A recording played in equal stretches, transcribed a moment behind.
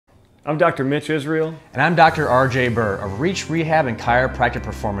I'm Dr. Mitch Israel. And I'm Dr. RJ Burr of Reach Rehab and Chiropractic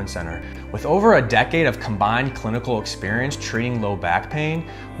Performance Center. With over a decade of combined clinical experience treating low back pain,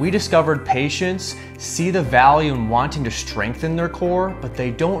 we discovered patients see the value in wanting to strengthen their core, but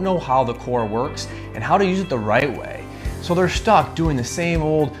they don't know how the core works and how to use it the right way. So they're stuck doing the same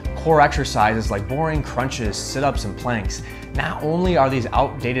old core exercises like boring crunches, sit-ups, and planks. Not only are these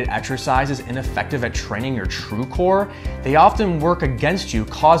outdated exercises ineffective at training your true core, they often work against you,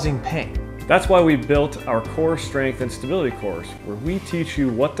 causing pain. That's why we built our Core Strength and Stability course, where we teach you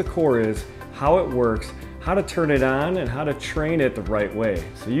what the core is, how it works, how to turn it on, and how to train it the right way,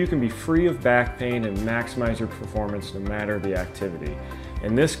 so you can be free of back pain and maximize your performance no matter the activity.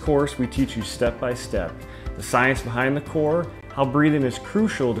 In this course, we teach you step by step the science behind the core, how breathing is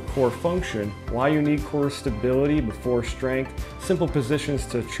crucial to core function, why you need core stability before strength, simple positions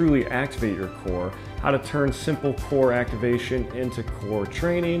to truly activate your core, how to turn simple core activation into core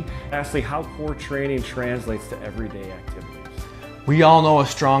training, lastly, how core training translates to everyday activities. We all know a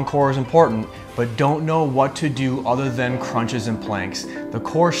strong core is important, but don't know what to do other than crunches and planks. The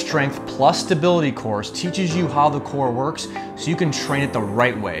Core Strength plus Stability course teaches you how the core works so you can train it the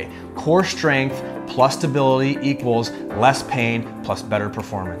right way. Core Strength plus Stability equals less pain plus better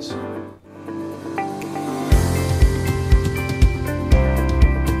performance.